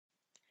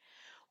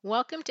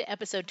Welcome to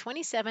episode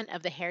 27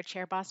 of the Hair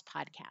Chair Boss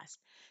podcast.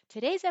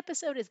 Today's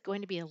episode is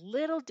going to be a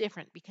little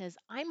different because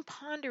I'm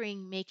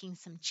pondering making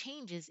some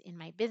changes in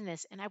my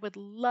business, and I would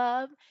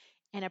love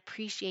and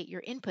appreciate your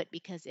input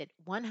because it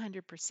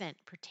 100%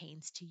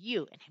 pertains to you,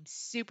 and I'm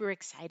super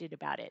excited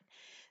about it.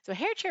 So,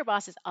 Hair Chair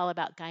Boss is all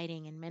about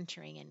guiding and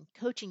mentoring and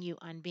coaching you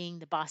on being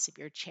the boss of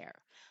your chair,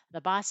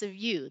 the boss of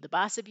you, the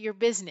boss of your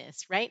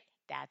business, right?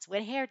 That's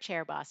what Hair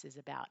Chair Boss is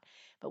about.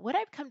 But what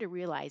I've come to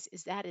realize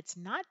is that it's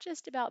not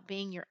just about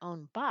being your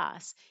own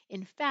boss.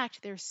 In fact,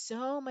 there's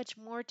so much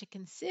more to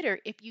consider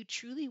if you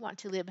truly want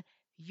to live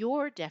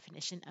your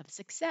definition of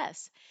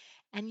success.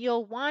 And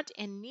you'll want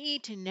and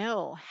need to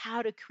know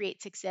how to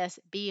create success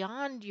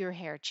beyond your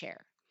hair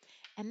chair.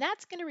 And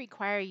that's going to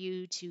require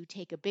you to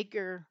take a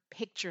bigger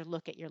picture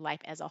look at your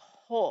life as a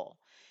whole,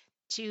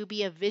 to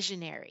be a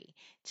visionary,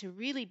 to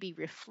really be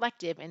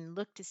reflective and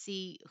look to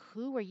see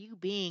who are you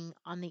being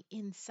on the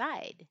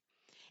inside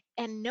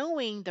and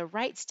knowing the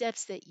right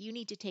steps that you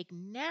need to take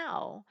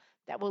now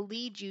that will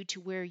lead you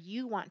to where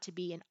you want to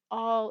be in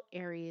all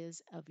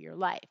areas of your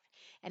life.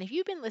 And if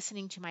you've been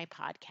listening to my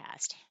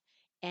podcast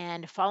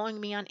and following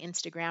me on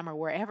Instagram or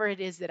wherever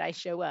it is that I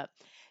show up,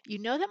 you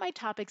know that my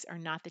topics are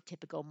not the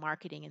typical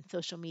marketing and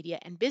social media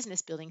and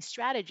business building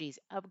strategies.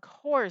 Of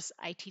course,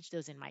 I teach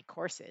those in my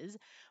courses,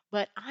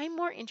 but I'm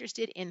more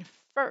interested in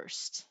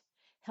first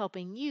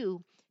helping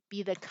you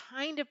be the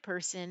kind of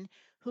person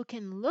who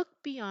can look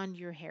beyond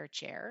your hair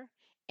chair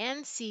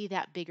and see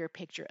that bigger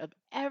picture of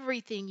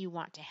everything you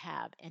want to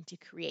have and to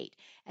create,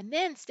 and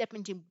then step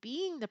into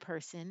being the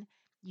person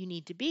you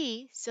need to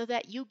be so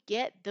that you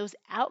get those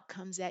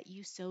outcomes that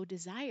you so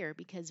desire.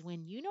 Because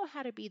when you know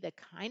how to be the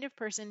kind of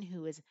person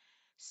who is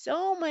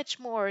so much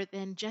more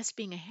than just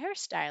being a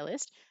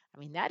hairstylist, I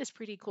mean, that is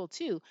pretty cool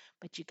too,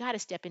 but you got to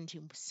step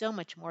into so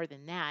much more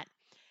than that.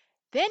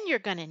 Then you're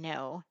going to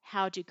know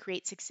how to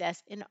create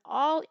success in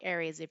all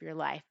areas of your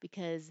life.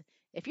 Because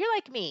if you're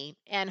like me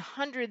and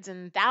hundreds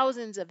and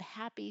thousands of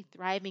happy,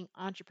 thriving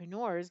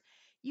entrepreneurs,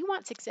 you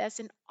want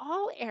success in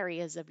all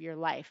areas of your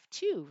life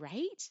too,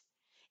 right?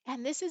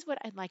 And this is what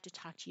I'd like to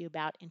talk to you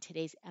about in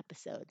today's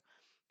episode.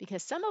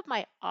 Because some of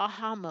my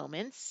aha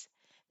moments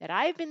that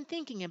I've been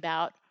thinking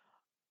about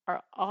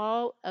are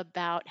all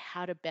about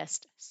how to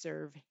best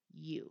serve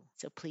you.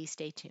 So please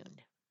stay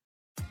tuned.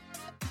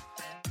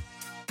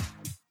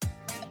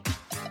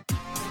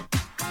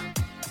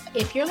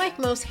 If you're like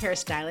most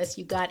hairstylists,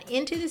 you got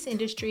into this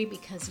industry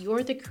because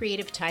you're the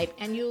creative type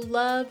and you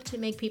love to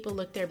make people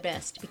look their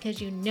best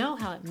because you know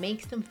how it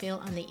makes them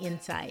feel on the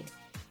inside.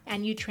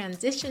 And you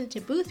transition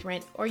to booth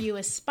rent, or you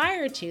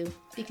aspire to,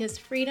 because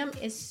freedom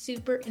is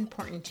super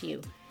important to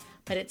you.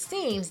 But it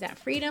seems that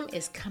freedom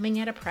is coming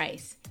at a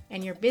price,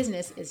 and your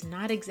business is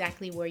not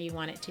exactly where you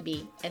want it to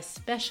be,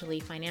 especially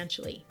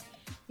financially.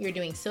 You're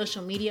doing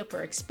social media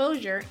for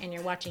exposure and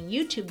you're watching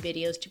YouTube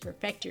videos to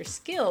perfect your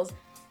skills,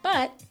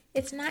 but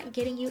it's not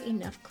getting you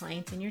enough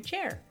clients in your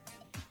chair.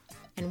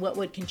 And what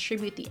would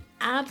contribute the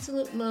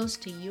absolute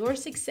most to your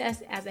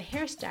success as a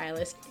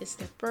hairstylist is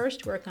to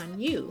first work on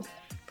you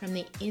from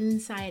the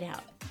inside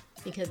out,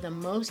 because the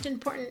most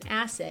important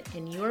asset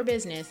in your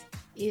business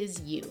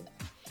is you.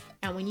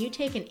 And when you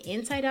take an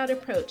inside out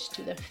approach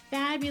to the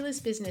fabulous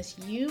business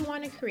you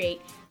want to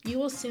create, you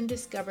will soon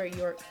discover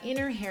your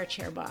inner hair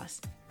chair boss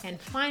and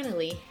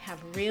finally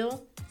have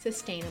real,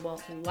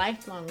 sustainable,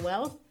 lifelong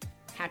wealth,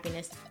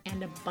 happiness,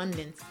 and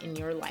abundance in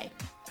your life.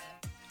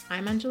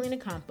 I'm Angelina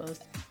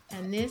Campos,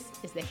 and this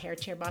is the Hair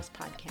Chair Boss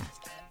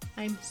podcast.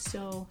 I'm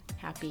so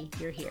happy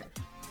you're here.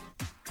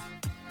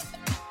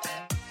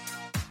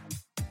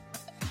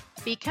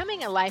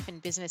 Becoming a life and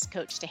business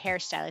coach to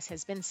hairstylists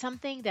has been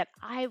something that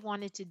I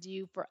wanted to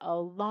do for a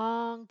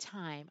long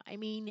time. I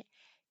mean,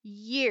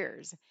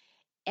 years.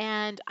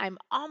 And I'm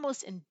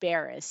almost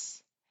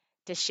embarrassed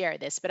to share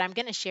this, but I'm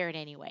going to share it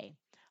anyway.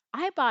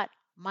 I bought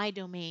my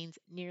domains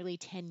nearly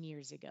 10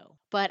 years ago,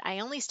 but I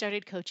only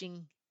started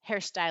coaching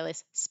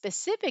hairstylists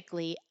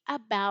specifically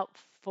about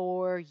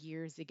 4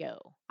 years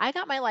ago. I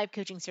got my life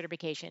coaching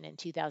certification in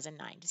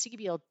 2009, just to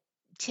give you a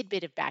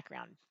tidbit of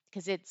background,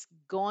 because it's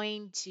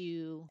going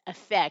to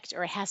affect,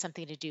 or it has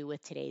something to do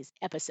with today's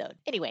episode.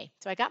 Anyway,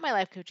 so I got my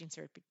life coaching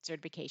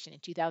certification in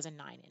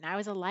 2009, and I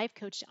was a life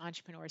coach to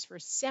entrepreneurs for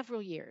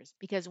several years,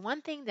 because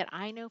one thing that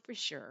I know for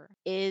sure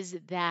is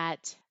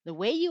that the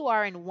way you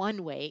are in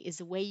one way is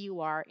the way you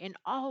are in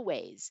all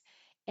ways.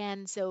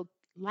 And so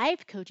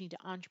life coaching to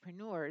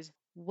entrepreneurs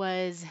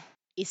was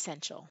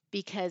essential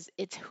because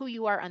it's who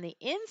you are on the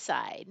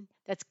inside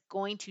that's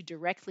going to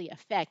directly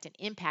affect and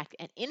impact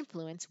and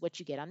influence what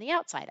you get on the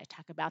outside. I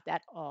talk about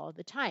that all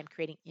the time,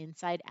 creating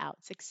inside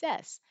out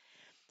success.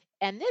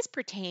 And this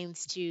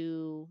pertains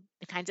to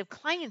the kinds of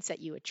clients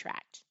that you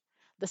attract,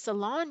 the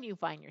salon you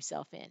find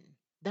yourself in,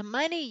 the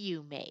money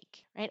you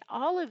make, right?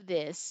 All of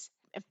this,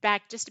 in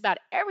fact, just about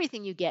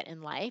everything you get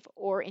in life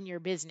or in your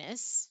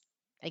business,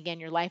 again,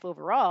 your life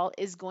overall,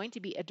 is going to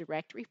be a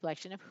direct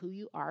reflection of who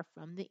you are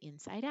from the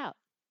inside out.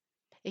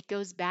 It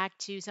goes back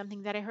to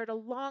something that I heard a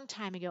long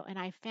time ago, and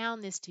I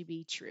found this to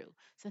be true.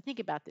 So think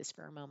about this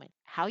for a moment.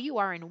 How you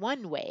are in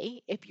one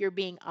way, if you're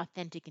being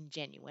authentic and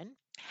genuine,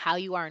 how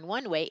you are in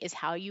one way is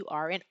how you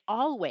are in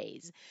all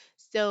ways.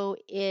 So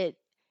it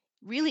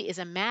really is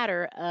a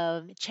matter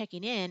of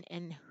checking in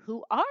and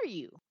who are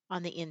you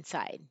on the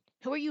inside?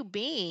 Who are you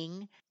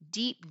being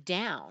deep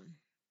down?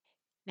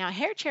 Now,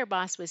 Hair Chair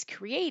Boss was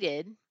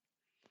created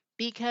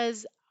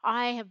because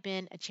I have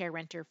been a chair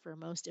renter for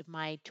most of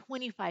my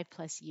 25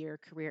 plus year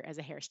career as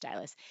a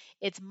hairstylist.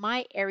 It's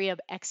my area of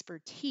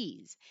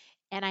expertise.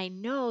 And I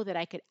know that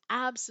I could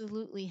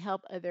absolutely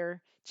help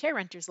other chair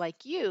renters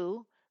like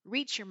you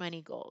reach your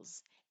money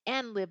goals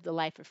and live the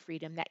life of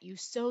freedom that you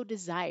so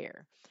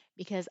desire.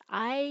 Because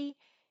I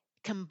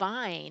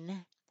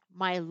combine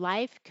my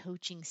life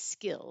coaching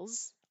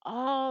skills,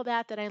 all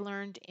that I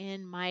learned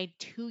in my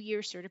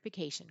 2-year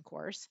certification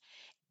course,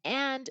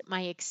 and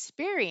my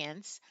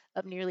experience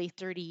of nearly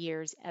 30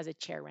 years as a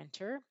chair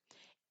renter,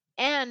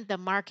 and the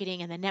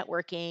marketing and the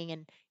networking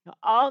and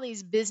all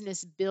these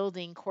business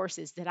building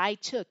courses that I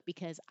took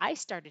because I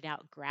started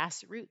out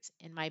grassroots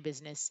in my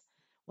business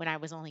when I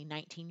was only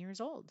 19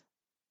 years old.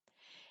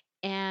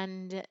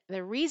 And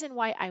the reason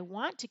why I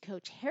want to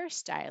coach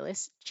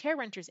hairstylists, chair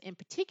renters in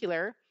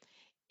particular,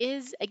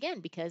 is again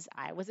because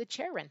I was a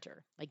chair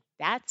renter. Like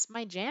that's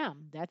my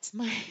jam. That's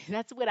my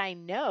that's what I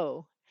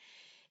know.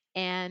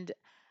 And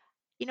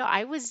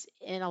I was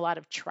in a lot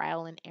of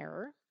trial and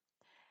error.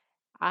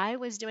 I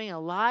was doing a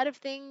lot of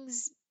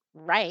things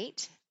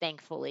right,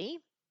 thankfully,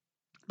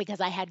 because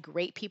I had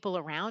great people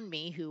around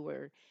me who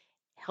were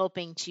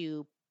helping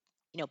to,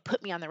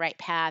 put me on the right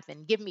path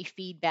and give me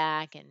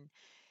feedback and,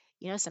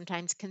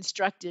 sometimes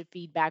constructive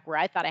feedback where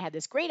I thought I had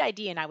this great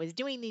idea and I was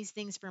doing these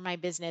things for my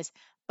business,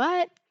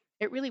 but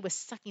it really was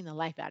sucking the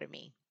life out of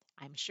me.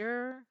 I'm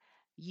sure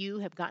you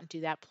have gotten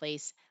to that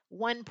place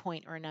one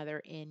point or another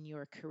in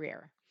your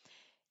career.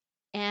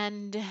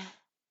 And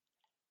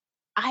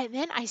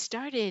I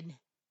started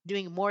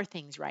doing more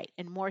things right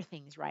and more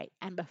things right.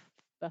 And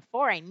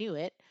before I knew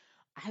it,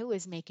 I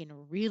was making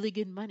really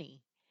good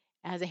money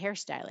as a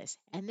hairstylist.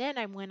 And then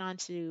I went on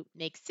to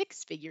make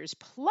six figures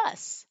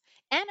plus.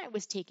 And I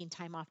was taking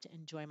time off to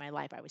enjoy my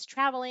life. I was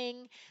traveling,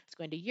 I was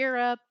going to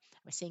Europe, I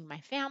was seeing my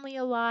family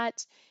a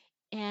lot.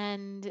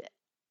 And,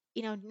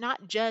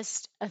 not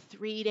just a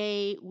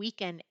 3-day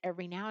weekend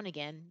every now and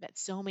again that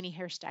so many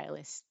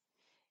hairstylists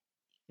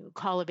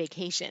call a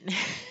vacation.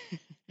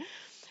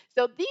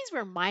 So these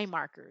were my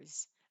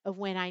markers of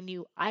when I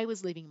knew I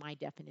was living my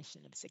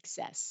definition of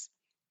success.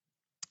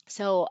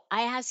 So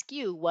I ask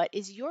you, what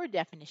is your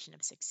definition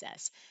of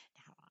success?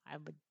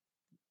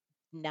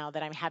 Now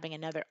that I'm having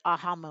another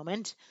aha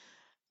moment,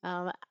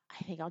 I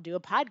think I'll do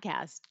a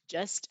podcast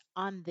just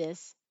on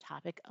this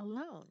topic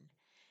alone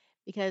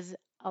because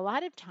a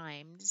lot of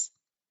times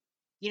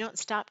you don't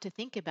stop to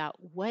think about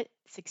what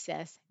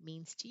success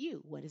means to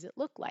you. What does it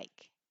look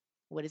like?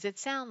 What does it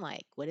sound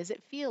like? What does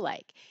it feel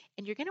like?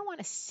 And you're going to want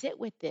to sit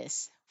with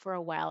this for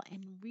a while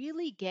and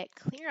really get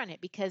clear on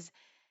it because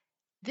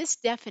this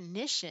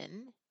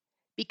definition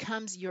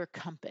becomes your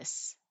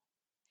compass.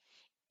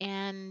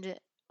 And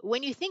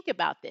when you think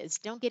about this,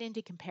 don't get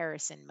into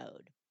comparison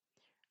mode.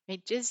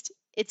 Right?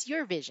 It's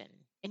your vision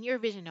and your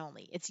vision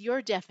only. It's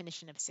your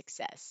definition of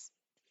success.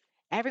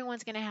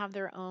 Everyone's going to have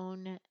their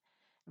own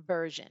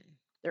version,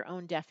 their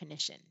own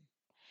definition.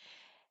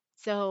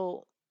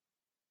 So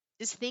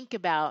just think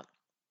about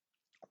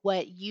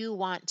what you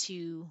want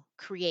to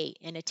create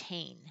and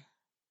attain.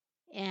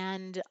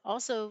 And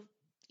also,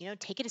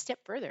 take it a step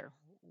further.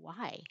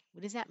 Why?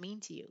 What does that mean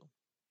to you?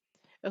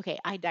 Okay,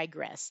 I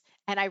digress.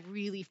 And I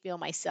really feel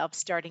myself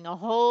starting a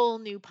whole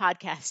new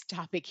podcast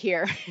topic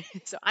here.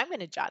 So I'm going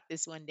to jot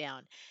this one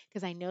down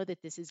because I know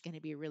that this is going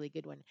to be a really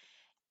good one.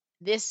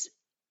 This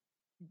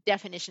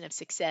definition of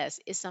success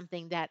is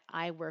something that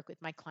I work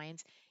with my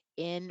clients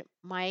in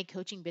my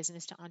coaching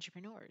business to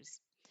entrepreneurs.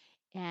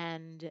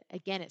 And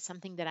again, it's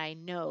something that I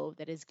know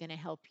that is going to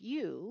help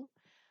you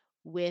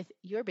with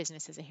your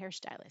business as a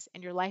hairstylist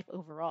and your life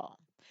overall.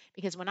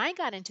 Because when I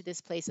got into this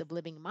place of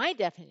living my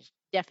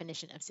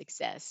definition of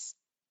success,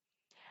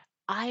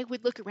 I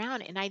would look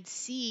around and I'd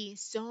see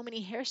so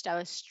many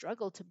hairstylists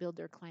struggle to build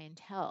their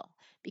clientele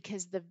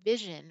because the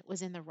vision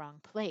was in the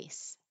wrong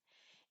place.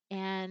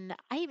 And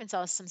I even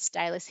saw some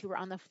stylists who were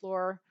on the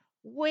floor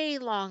way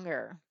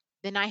longer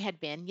than I had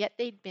been, yet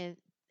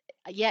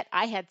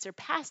I had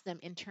surpassed them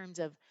in terms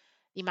of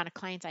the amount of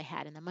clients I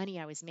had and the money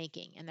I was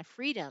making and the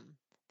freedom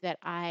that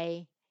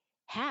I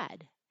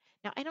had.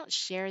 Now, I don't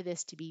share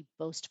this to be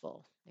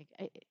boastful.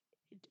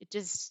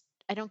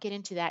 I don't get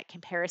into that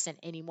comparison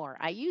anymore.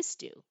 I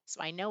used to,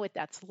 so I know what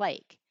that's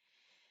like.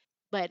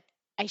 But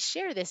I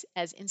share this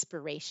as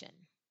inspiration.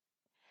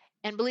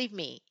 And believe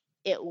me,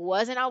 it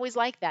wasn't always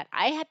like that.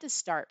 I had to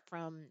start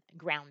from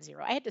ground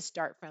zero. I had to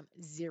start from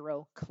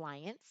zero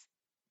clients.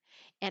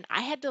 And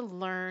I had to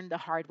learn the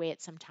hard way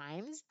at some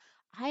times.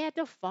 I had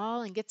to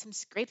fall and get some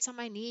scrapes on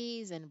my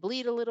knees and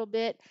bleed a little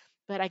bit.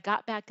 But I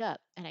got back up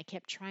and I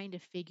kept trying to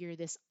figure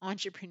this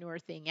entrepreneur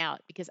thing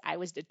out because I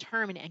was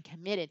determined and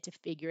committed to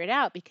figure it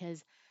out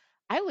because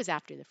I was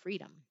after the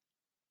freedom.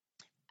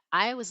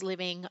 I was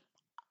living,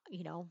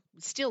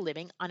 still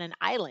living on an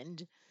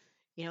island,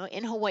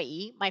 in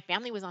Hawaii. My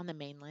family was on the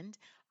mainland.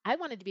 I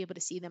wanted to be able to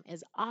see them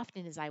as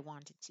often as I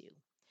wanted to.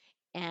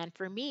 And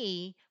for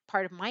me,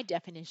 part of my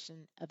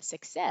definition of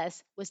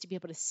success was to be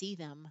able to see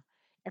them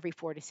every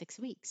 4 to 6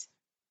 weeks.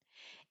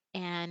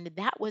 And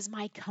that was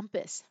my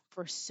compass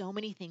for so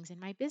many things in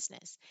my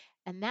business.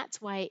 And that's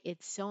why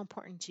it's so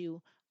important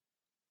to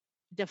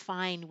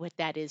define what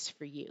that is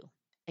for you.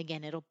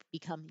 Again, it'll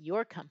become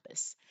your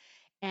compass.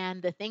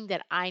 And the thing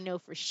that I know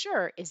for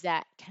sure is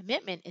that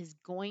commitment is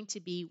going to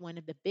be one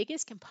of the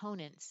biggest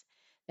components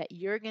that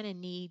you're going to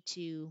need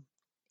to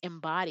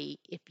embody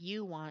if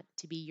you want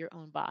to be your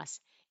own boss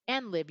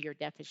and live your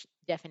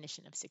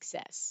definition of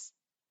success.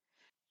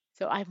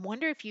 So I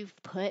wonder if you've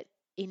put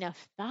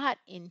enough thought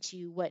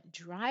into what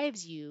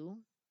drives you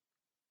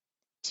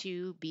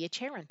to be a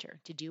chair hunter,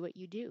 to do what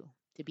you do,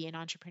 to be an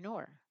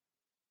entrepreneur.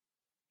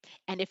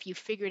 And if you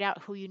figured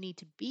out who you need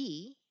to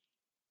be,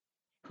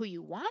 who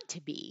you want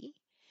to be,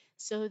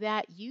 so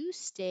that you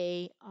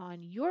stay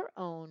on your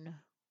own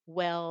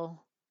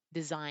well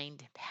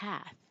designed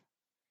path.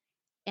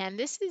 And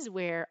this is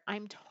where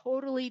I'm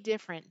totally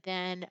different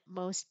than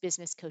most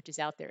business coaches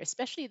out there,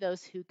 especially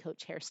those who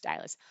coach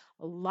hairstylists.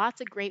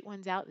 Lots of great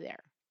ones out there.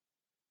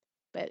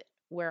 But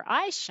where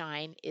I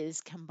shine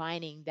is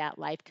combining that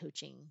life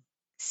coaching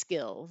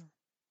skill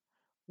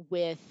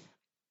with,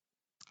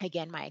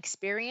 again, my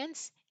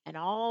experience and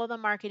all of the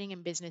marketing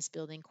and business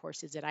building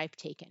courses that I've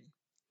taken.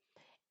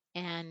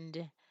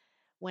 And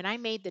when I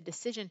made the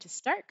decision to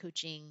start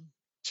coaching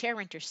chair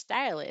renter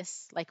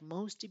stylists, like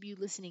most of you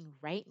listening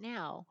right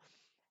now,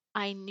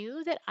 I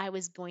knew that I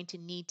was going to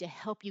need to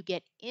help you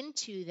get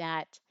into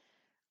that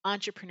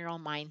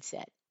entrepreneurial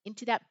mindset,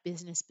 into that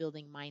business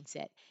building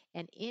mindset,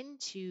 and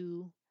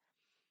into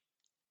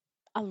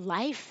a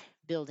life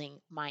building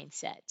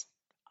mindset.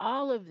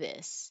 All of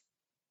this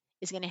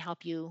is going to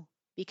help you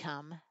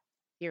become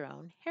your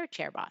own hair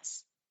chair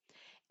boss.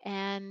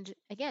 And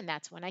again,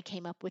 that's when I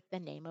came up with the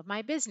name of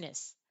my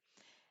business.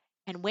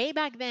 And way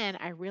back then,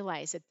 I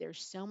realized that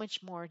there's so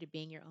much more to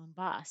being your own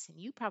boss. And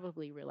you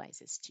probably realize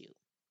this too,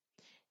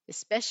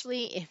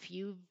 especially if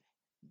you've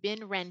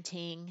been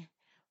renting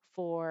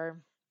for,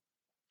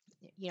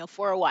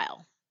 for a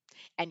while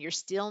and you're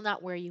still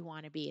not where you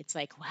want to be. It's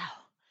like, wow,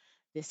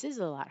 this is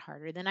a lot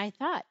harder than I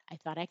thought. I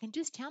thought I can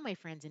just tell my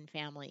friends and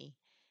family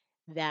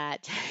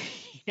that,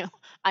 you know,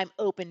 I'm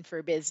open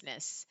for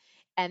business.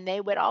 And they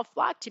would all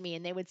flock to me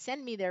and they would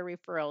send me their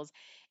referrals.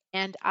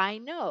 And I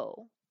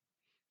know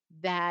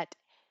that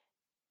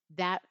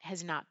that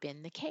has not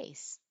been the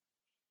case.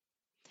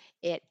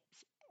 It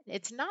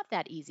it's not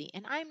that easy.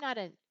 And I'm not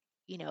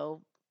you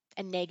know,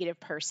 a negative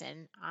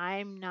person.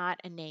 I'm not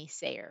a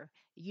naysayer.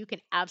 You can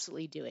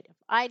absolutely do it. If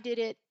I did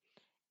it,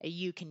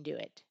 you can do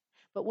it.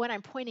 But what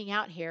I'm pointing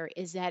out here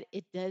is that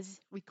it does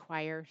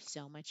require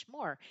so much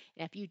more.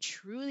 And if you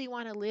truly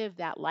want to live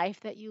that life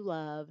that you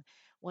love,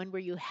 one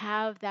where you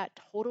have that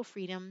total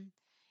freedom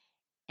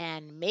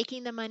and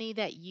making the money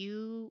that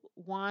you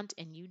want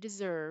and you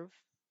deserve,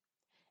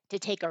 to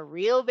take a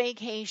real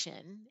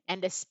vacation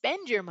and to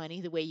spend your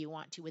money the way you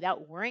want to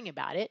without worrying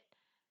about it,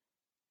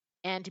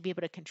 and to be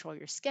able to control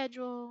your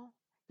schedule,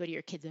 go to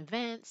your kids'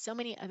 events, so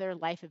many other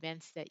life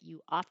events that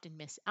you often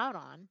miss out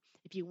on.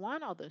 If you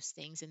want all those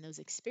things and those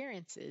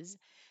experiences,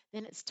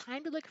 then it's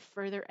time to look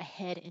further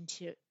ahead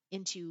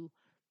into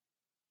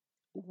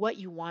what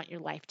you want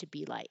your life to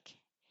be like.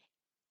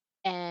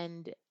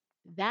 And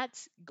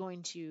that's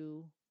going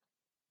to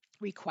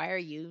require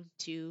you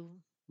to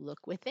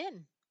look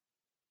within.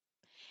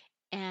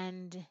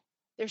 And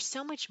there's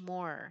so much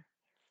more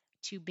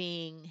to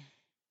being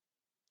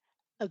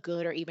a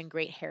good or even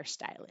great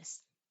hairstylist.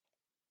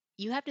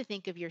 You have to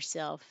think of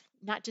yourself,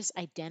 not just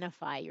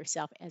identify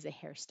yourself as a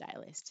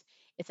hairstylist.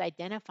 It's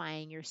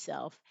identifying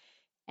yourself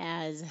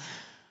as,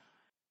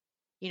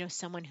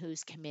 someone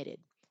who's committed,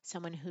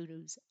 someone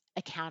who's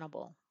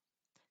accountable,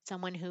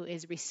 someone who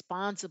is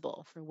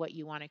responsible for what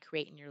you want to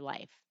create in your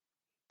life.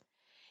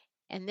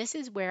 And this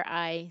is where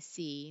I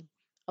see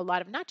a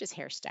lot of not just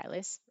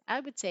hairstylists, I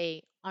would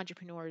say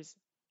entrepreneurs,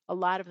 a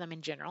lot of them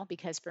in general,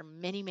 because for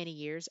many, many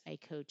years I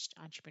coached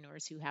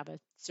entrepreneurs who have a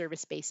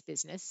service based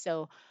business.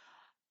 So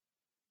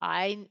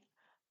I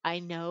I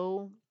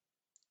know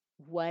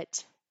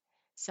what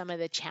some of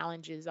the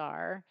challenges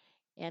are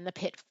and the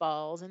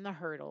pitfalls and the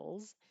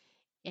hurdles.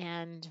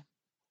 And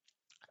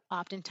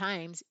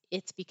oftentimes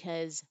it's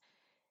because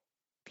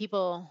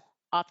people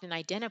often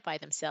identify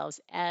themselves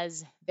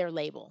as their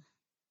label,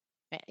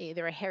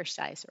 either a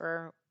hairstylist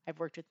or I've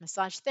worked with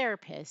massage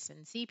therapists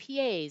and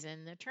CPAs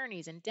and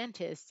attorneys and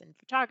dentists and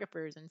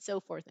photographers and so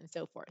forth and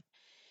so forth.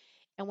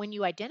 And when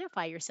you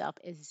identify yourself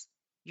as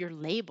your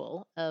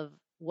label of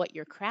what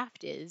your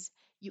craft is,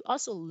 you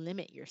also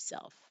limit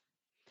yourself.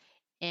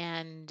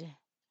 And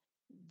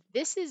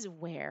this is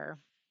where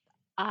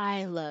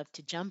I love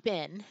to jump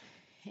in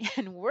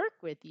and work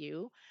with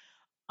you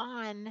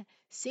on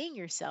seeing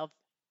yourself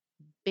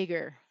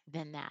bigger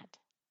than that,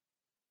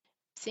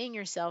 seeing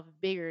yourself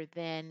bigger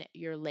than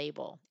your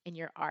label and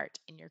your art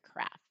and your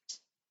craft.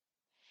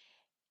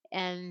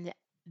 And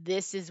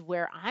this is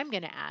where I'm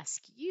going to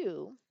ask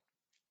you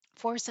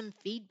for some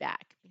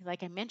feedback.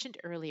 Like I mentioned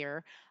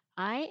earlier,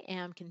 I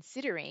am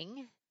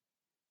considering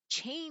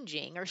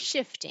changing or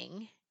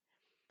shifting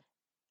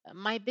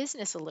my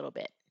business a little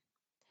bit.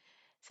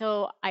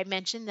 So I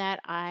mentioned that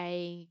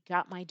I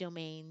got my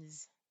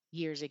domains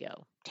years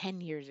ago,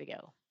 10 years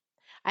ago.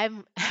 I've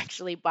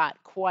actually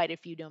bought quite a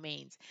few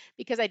domains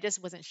because I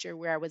just wasn't sure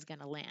where I was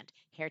going to land.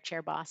 Hair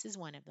Chair Boss is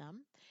one of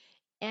them.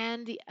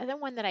 And the other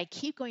one that I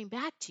keep going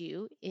back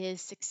to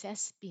is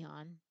Success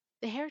Beyond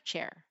the Hair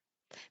Chair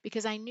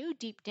because I knew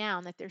deep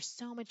down that there's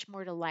so much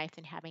more to life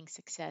than having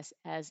success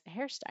as a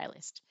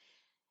hairstylist.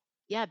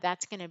 Yeah,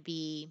 that's going to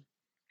be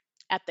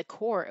at the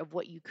core of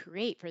what you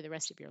create for the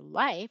rest of your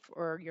life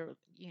or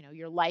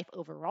your life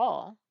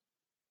overall,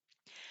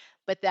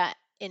 but that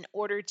in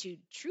order to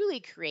truly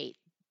create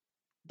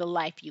the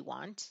life you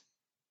want,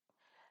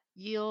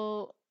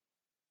 you'll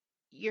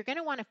you're going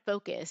to want to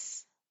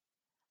focus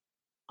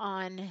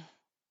on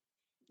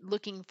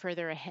looking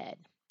further ahead.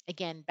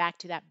 Again, back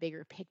to that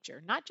bigger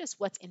picture, not just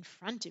what's in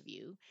front of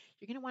you.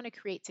 You're going to want to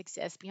create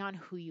success beyond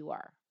who you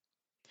are,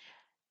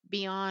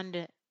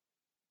 beyond,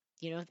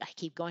 I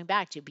keep going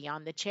back to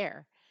beyond the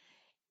chair.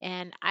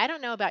 And I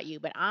don't know about you,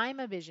 but I'm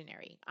a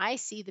visionary. I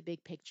see the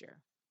big picture.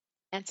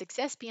 And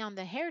success beyond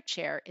the hair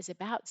chair is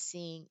about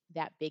seeing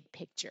that big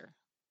picture.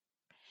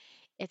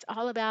 It's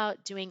all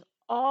about doing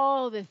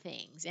all the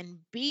things and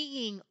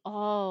being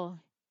all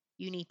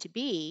you need to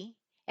be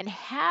and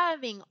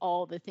having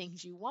all the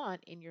things you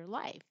want in your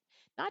life,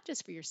 not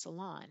just for your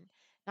salon,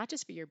 not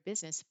just for your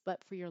business,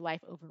 but for your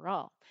life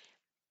overall.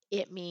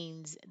 It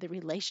means the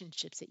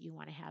relationships that you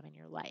want to have in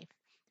your life,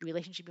 the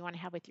relationship you want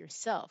to have with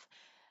yourself,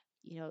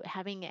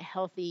 having a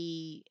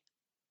healthy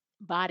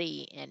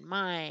body and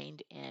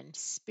mind and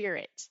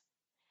spirit.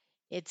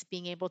 It's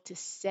being able to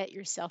set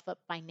yourself up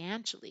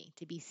financially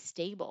to be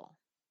stable.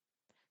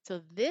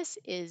 So, this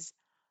is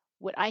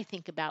what I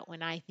think about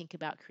when I think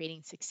about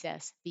creating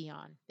success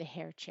beyond the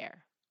hair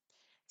chair.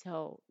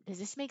 So, does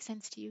this make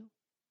sense to you?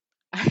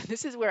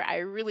 This is where I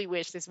really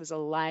wish this was a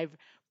live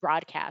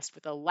broadcast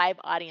with a live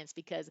audience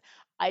because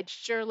I'd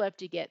sure love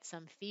to get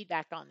some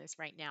feedback on this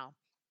right now.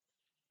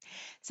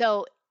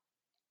 So,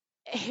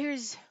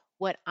 here's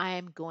what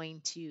I'm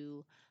going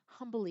to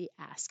humbly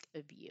ask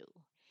of you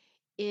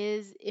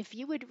is if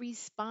you would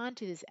respond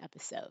to this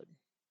episode.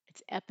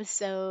 It's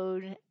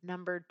episode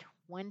number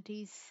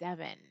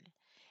 27.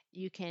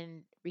 You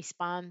can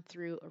respond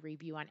through a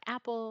review on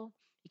Apple.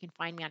 You can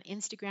find me on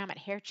Instagram at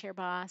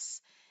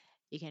HairChairBoss.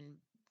 You can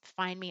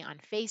find me on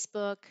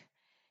Facebook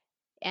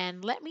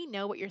and let me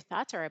know what your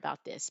thoughts are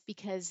about this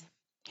because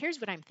here's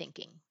what I'm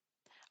thinking.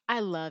 I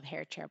love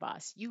Hair Chair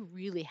Boss. You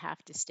really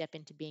have to step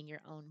into being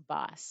your own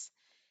boss.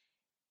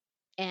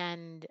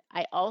 And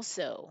I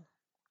also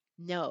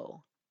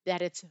know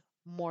that it's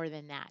more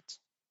than that.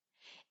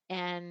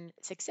 And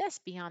success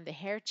beyond the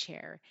hair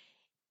chair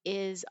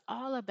is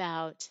all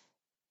about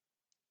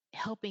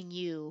helping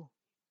you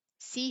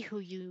see who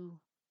you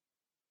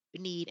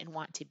need and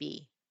want to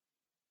be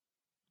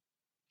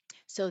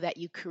so that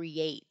you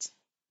create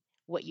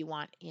what you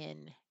want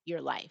in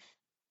your life.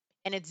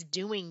 And it's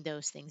doing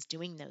those things,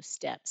 doing those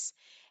steps.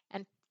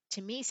 And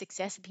to me,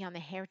 success beyond the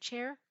hair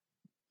chair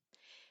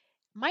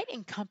might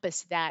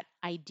encompass that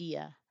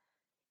idea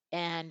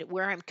and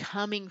where I'm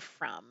coming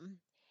from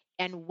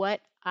and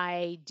what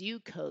I do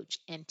coach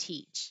and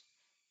teach.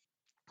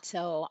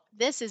 So,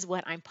 this is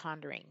what I'm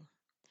pondering.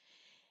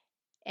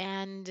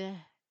 And,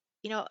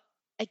 you know,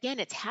 again,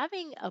 it's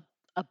having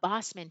a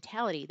boss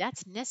mentality.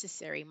 That's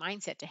necessary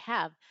mindset to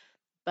have.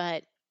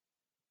 But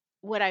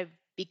what I've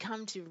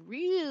become to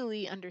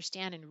really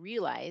understand and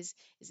realize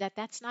is that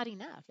that's not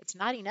enough. It's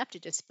not enough to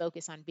just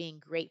focus on being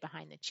great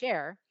behind the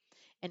chair.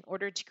 In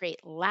order to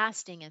create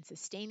lasting and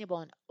sustainable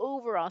and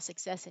overall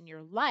success in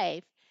your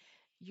life,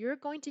 you're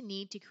going to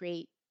need to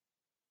create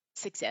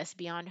success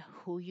beyond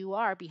who you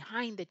are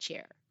behind the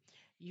chair.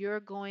 You're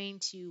going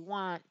to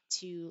want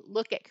to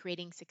look at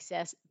creating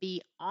success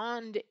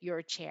beyond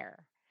your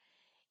chair.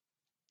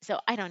 So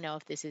I don't know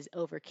if this is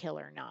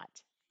overkill or not.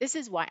 This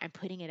is why I'm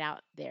putting it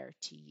out there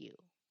to you.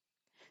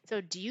 So,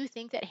 do you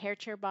think that Hair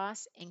Chair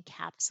Boss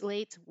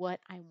encapsulates what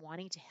I'm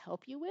wanting to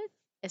help you with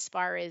as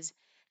far as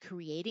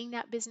creating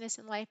that business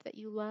and life that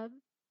you love?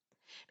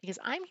 Because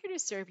I'm here to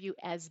serve you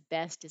as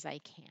best as I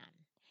can.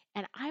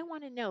 And I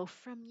want to know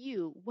from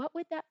you, what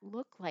would that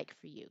look like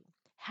for you?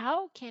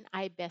 How can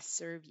I best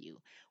serve you?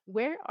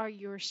 Where are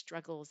your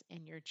struggles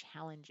and your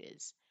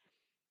challenges?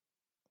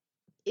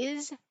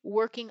 Is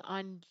working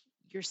on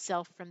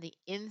yourself from the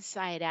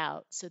inside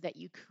out so that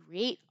you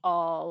create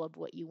all of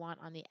what you want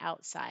on the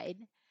outside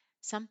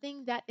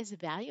something that is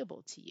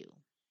valuable to you?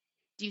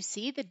 Do you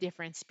see the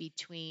difference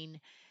between,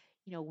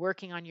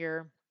 working on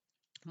your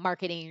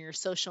marketing and your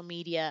social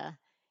media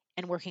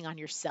and working on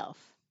yourself?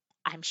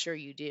 I'm sure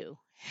you do.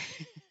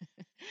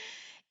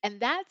 And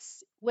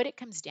that's what it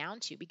comes down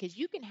to, because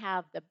you can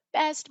have the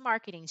best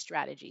marketing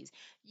strategies.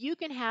 You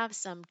can have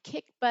some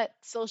kick butt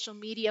social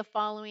media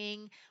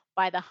following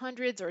by the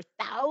hundreds or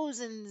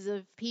thousands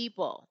of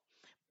people.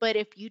 But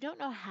if you don't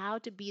know how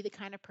to be the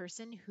kind of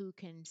person who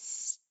can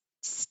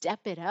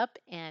step it up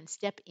and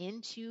step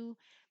into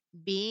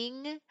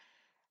being,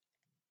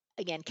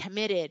 again,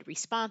 committed,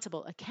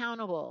 responsible,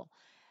 accountable,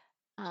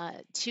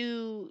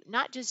 to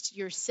not just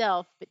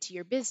yourself, but to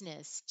your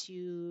business,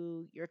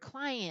 to your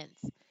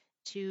clients,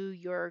 to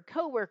your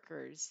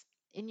coworkers,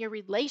 in your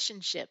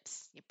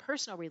relationships, your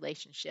personal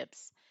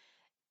relationships,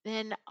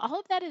 then all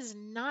of that is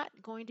not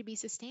going to be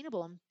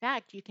sustainable. In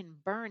fact, you can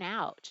burn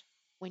out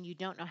when you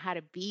don't know how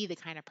to be the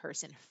kind of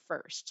person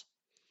first.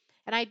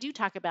 And I do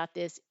talk about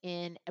this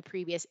in a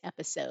previous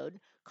episode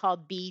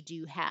called Be,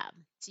 Do, Have.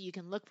 So you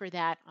can look for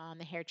that on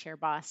the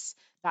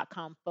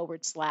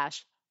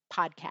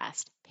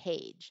hairchairboss.com/podcast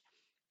page.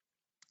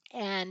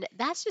 And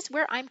that's just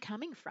where I'm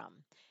coming from.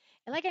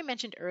 And like I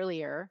mentioned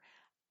earlier,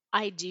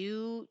 I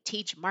do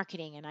teach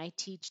marketing and I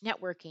teach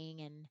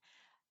networking and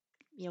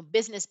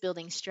business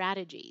building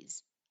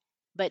strategies.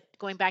 But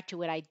going back to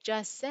what I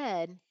just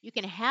said, you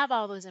can have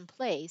all those in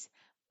place,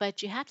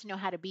 but you have to know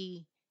how to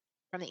be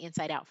from the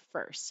inside out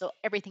first. So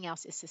everything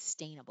else is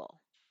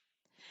sustainable.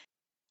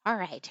 All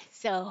right.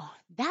 So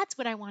that's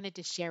what I wanted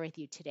to share with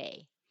you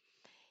today.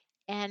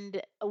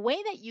 And a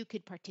way that you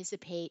could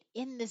participate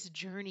in this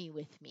journey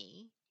with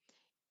me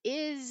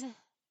is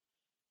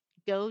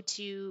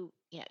you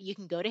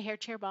can go to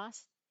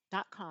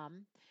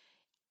hairchairboss.com,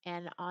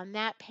 and on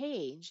that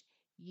page,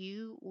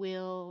 you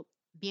will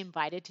be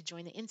invited to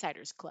join the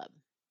Insiders Club.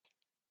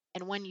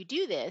 And when you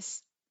do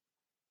this,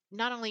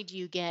 not only do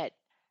you get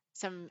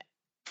some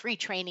free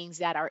trainings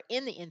that are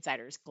in the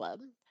Insiders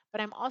Club,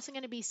 but I'm also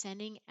going to be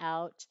sending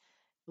out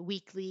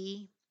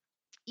weekly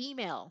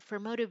email for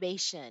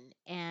motivation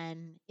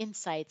and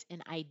insights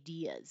and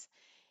ideas.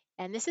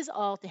 And this is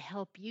all to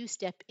help you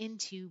step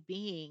into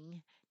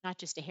being not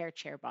just a hair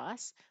chair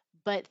boss,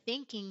 but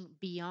thinking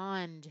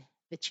beyond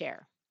the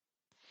chair.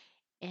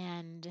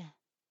 And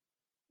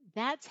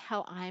that's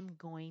how I'm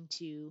going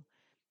to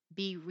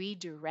be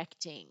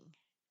redirecting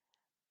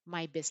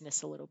my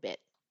business a little bit,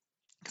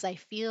 because I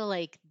feel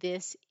like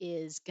this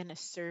is going to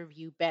serve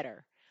you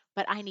better.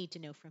 But I need to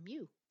know from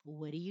you.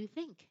 What do you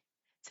think?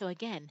 So,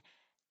 again,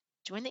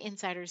 join the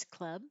Insiders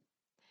Club,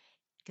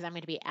 because I'm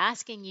going to be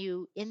asking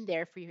you in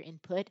there for your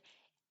input.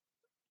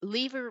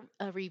 Leave a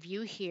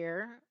review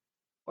here,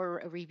 or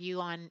a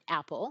review on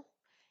Apple,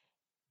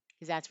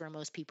 because that's where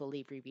most people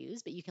leave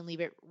reviews, but you can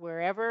leave it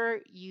wherever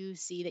you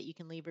see that you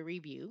can leave a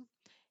review.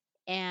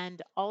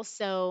 And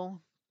also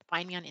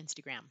find me on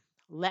Instagram.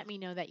 Let me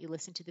know that you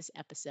listened to this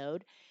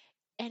episode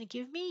and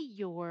give me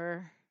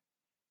your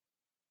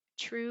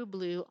true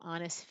blue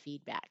honest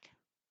feedback.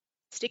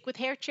 Stick with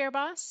Hair Chair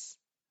Boss,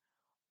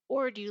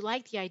 or do you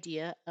like the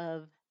idea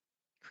of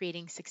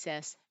creating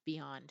success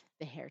beyond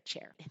the hair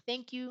chair?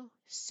 Thank you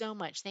so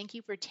much. Thank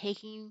you for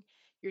taking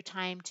your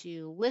time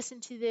to listen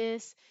to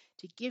this,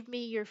 to give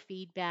me your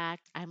feedback.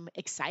 I'm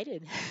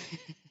excited.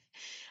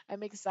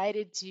 I'm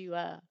excited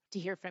to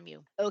hear from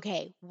you.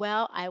 Okay,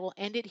 well, I will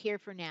end it here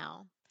for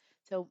now.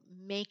 So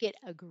make it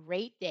a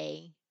great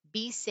day.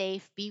 Be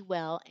safe, be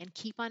well, and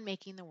keep on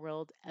making the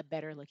world a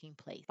better looking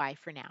place. Bye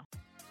for now.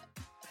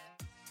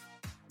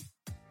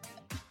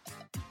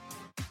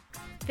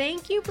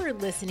 Thank you for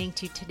listening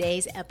to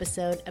today's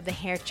episode of the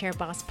Hair Chair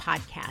Boss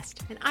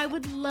podcast, and I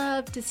would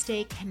love to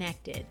stay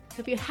connected. So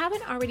if you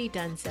haven't already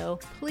done so,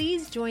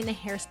 please join the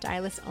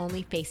Hairstylist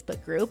Only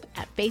Facebook group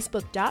at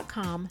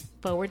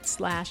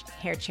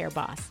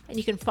facebook.com/hairchairboss. And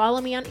you can follow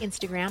me on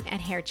Instagram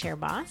at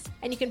hairchairboss,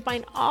 and you can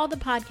find all the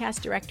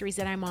podcast directories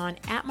that I'm on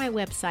at my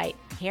website,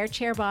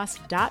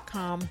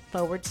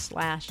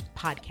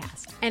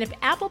 hairchairboss.com/podcast. And if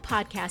Apple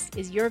Podcast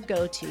is your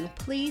go-to,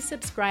 please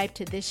subscribe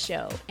to this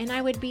show, and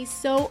I would be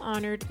so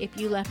honored if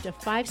you left a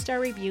 5-star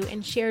review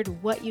and shared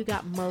what you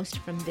got most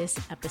from this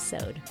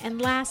episode.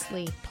 And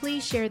lastly,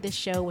 please share this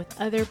show with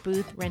other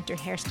booth renter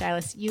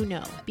hairstylists you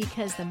know,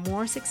 because the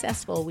more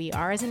successful we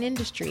are as an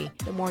industry,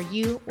 the more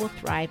you will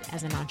thrive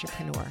as an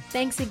entrepreneur.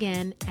 Thanks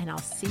again, and I'll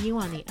see you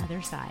on the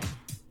other side.